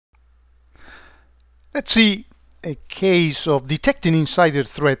Let's see a case of detecting insider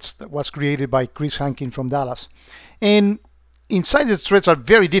threats that was created by Chris Hankin from Dallas. And insider threats are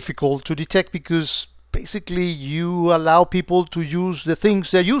very difficult to detect because basically you allow people to use the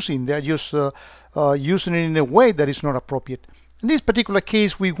things they're using. They're just using it in a way that is not appropriate. In this particular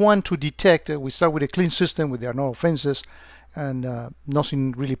case, we want to detect, we start with a clean system where there are no offenses and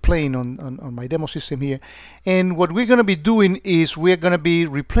nothing really playing on my demo system here. And what we're going to be doing is we're going to be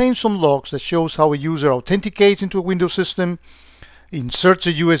replaying some logs that shows how a user authenticates into a Windows system, inserts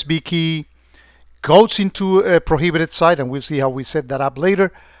a USB key, goes into a prohibited site, and we'll see how we set that up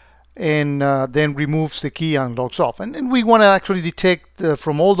later, and then removes the key and logs off. And we want to actually detect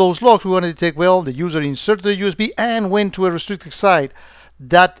from all those logs, we want to detect, well, the user inserted the USB and went to a restricted site.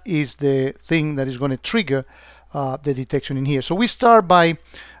 That is the thing that is going to trigger the detection in here. So we start by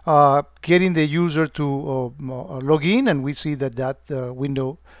getting the user to log in, and we see that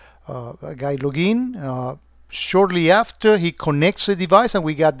window guy log in. Shortly after, he connects the device, and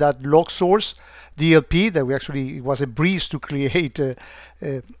we got that log source DLP that it was a breeze to create a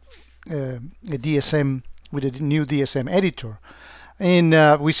DSM with a new DSM editor.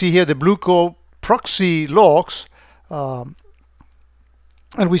 And we see here the blue code proxy logs, and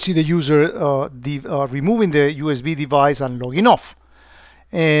we see the user removing the USB device and logging off.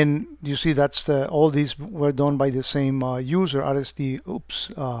 And you see that's all these were done by the same user, RSD.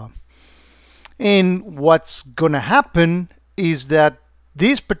 And what's going to happen is that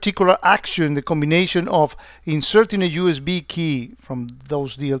this particular action, the combination of inserting a USB key from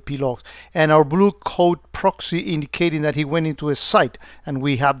those DLP logs and our blue code proxy indicating that he went into a site, and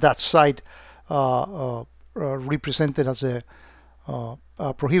we have that site represented as a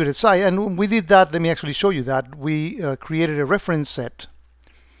prohibited site. And when we did that, let me actually show you that. We created a reference set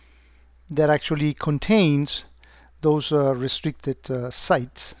that actually contains those restricted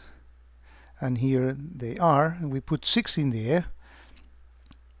sites. And here they are. And we put 6 in there.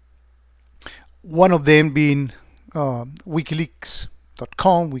 One of them being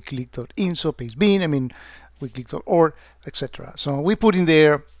wikileaks.com, wikileaks.info, pastebin, wikileaks.org, etc. So we put in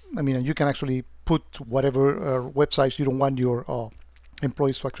there, you can actually put whatever websites you don't want your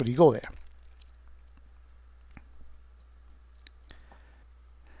employees to actually go there.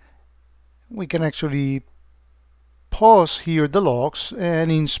 We can actually pause here the logs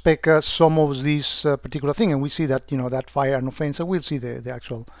and inspect some of these particular thing, and we see that that fire an offense, and we'll see the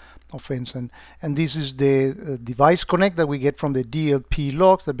actual offense, and this is the device connect that we get from the DLP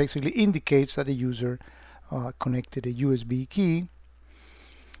logs that basically indicates that the user connected a USB key.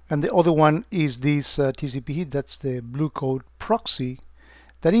 And the other one is this TCP hit, that's the blue code proxy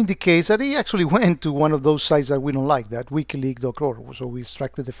that indicates that he actually went to one of those sites that we don't like, that wikileaks.org. So we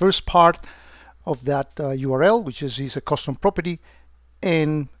extracted the first part of that URL, which is a custom property,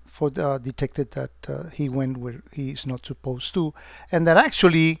 and detected that he went where he is not supposed to, and that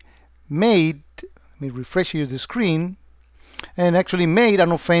actually made, let me refresh you the screen, and actually made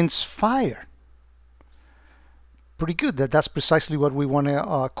an offense fire. Pretty good. That's precisely what we want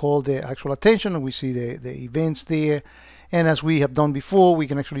to call the actual attention, and we see the events there. And as we have done before, we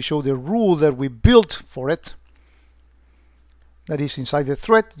can actually show the rule that we built for it. That is inside the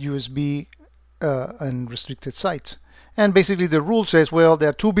threat, USB and restricted sites. And basically the rule says, well, there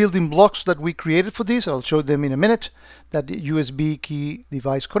are 2 building blocks that we created for this. I'll show them in a minute. That USB key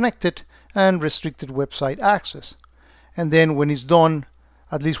device connected and restricted website access. And then when it's done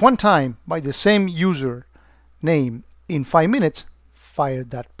at least one time by the same user name in 5 minutes, fire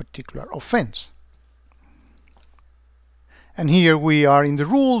that particular offense. And here we are in the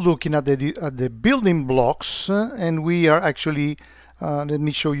rule looking at the building blocks, and we are actually, let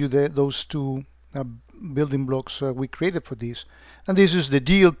me show you those 2 building blocks we created for this. And this is the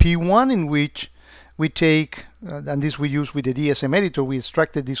DLP one, in which we take, and this we use with the DSM editor, we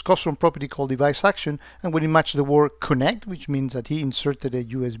extracted this custom property called device action, and when we match the word connect, which means that he inserted a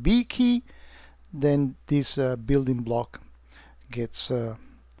USB key, then this building block gets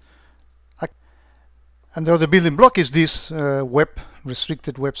and the other building block is this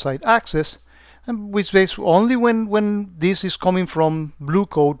restricted website access, and which is only when this is coming from blue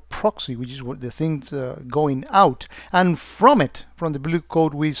code proxy, which is what the things going out, and from the blue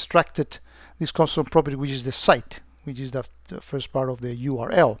code we extracted this custom property, which is the site, which is the first part of the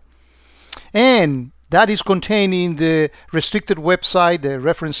URL, and that is contained in the restricted website, the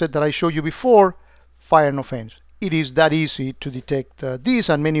reference set that I showed you before. Fire an offense. It is that easy to detect this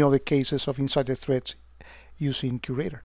and many other cases of insider threats using QRadar.